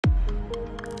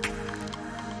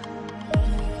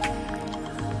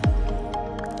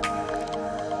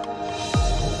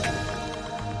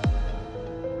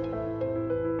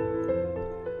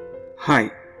Hi,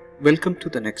 welcome to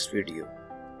the next video.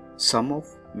 Sum of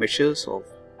measures of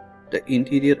the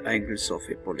interior angles of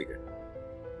a polygon.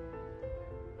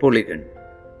 Polygon,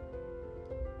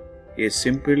 a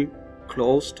simple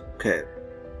closed curve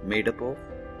made up of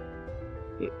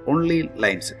only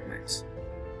line segments.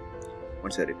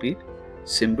 Once I repeat,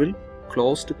 simple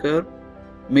closed curve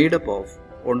made up of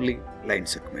only line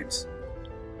segments.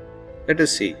 Let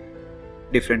us see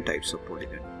different types of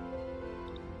polygon.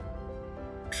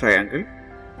 Triangle,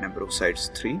 number of sides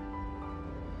 3.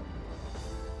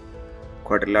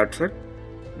 Quadrilateral,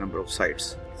 number of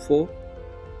sides 4.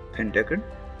 Pentagon,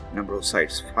 number of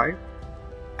sides 5.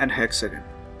 And hexagon,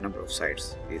 number of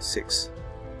sides is 6.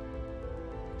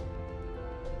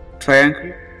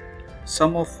 Triangle,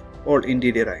 sum of all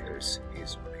interior angles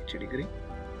is 180 degree.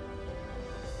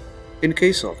 In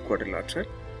case of quadrilateral,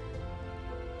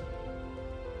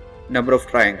 number of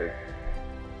triangle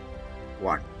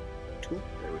 1, 2,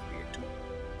 there will be 2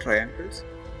 triangles.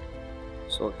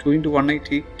 So 2 into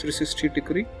 180, 360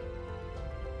 degree.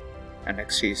 And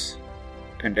next is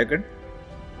pentagon,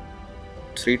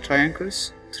 3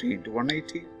 triangles, 3 into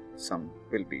 180, sum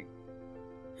will be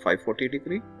 540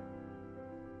 degree.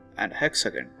 And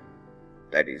hexagon,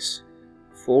 that is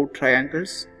 4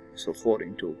 triangles, so 4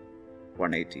 into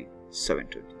 180,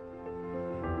 720.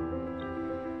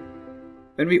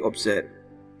 When we observe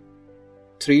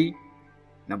 3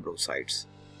 number of sides,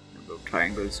 number of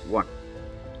triangles 1,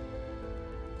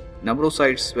 number of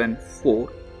sides when 4,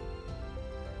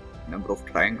 number of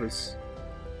triangles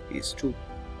is 2,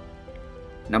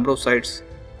 number of sides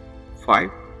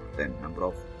 5, then number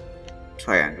of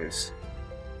triangles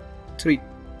 3,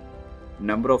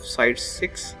 number of sides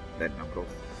 6, then number of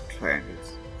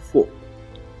triangles 4.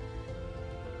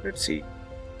 Let's see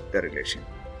the relation.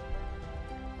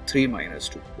 3 minus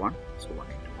 2, 1, so 1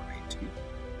 into 180.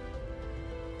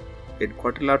 In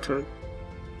quadrilateral,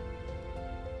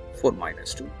 4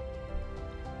 minus 2.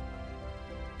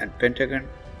 And pentagon,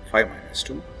 5 minus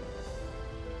 2.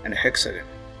 And hexagon,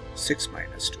 6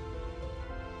 minus 2.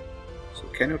 So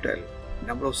can you tell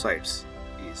number of sides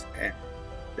is n,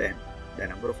 then the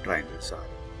number of triangles are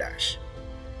dash,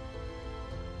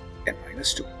 n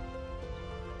minus 2.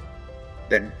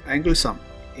 Then angle sum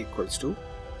equals to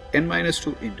n minus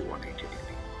 2 into 180 degree.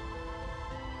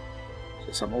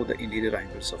 So sum of the interior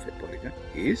angles of a polygon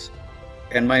is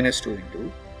n minus 2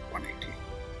 into 180.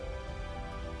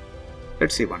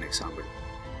 Let's see one example.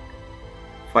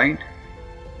 Find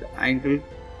the angle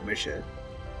measure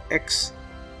x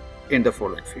in the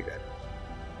following figure.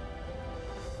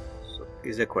 So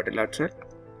is a quadrilateral,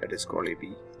 that is called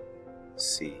AB,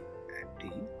 C and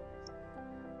D.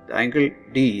 The angle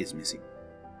D is missing.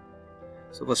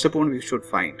 So first of all, we should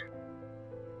find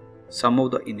sum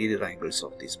of the interior angles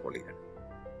of this polygon.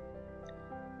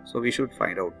 So we should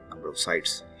find out number of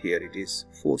sides. Here it is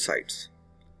 4 sides.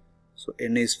 So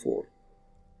n is 4.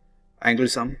 Angle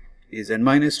sum is n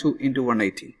minus 2 into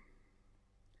 180.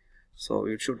 So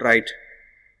we should write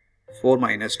 4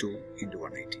 minus 2 into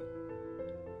 180.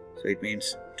 So it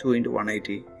means 2 into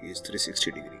 180 is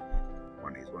 360 degree.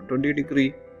 1 is 120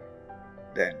 degree.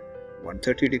 Then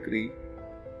 130 degree.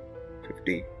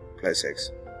 50 plus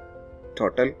x,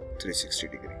 total 360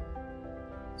 degree.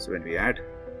 So when we add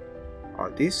all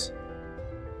these,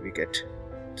 we get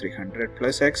 300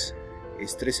 plus x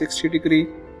is 360 degree.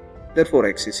 Therefore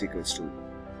x is equals to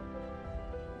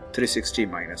 360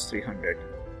 minus 300,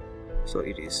 so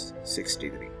it is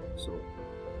 60 degree. So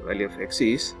the value of x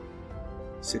is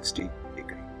 60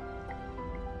 degree.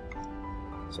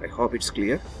 So I hope it's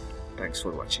clear. Thanks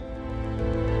for watching.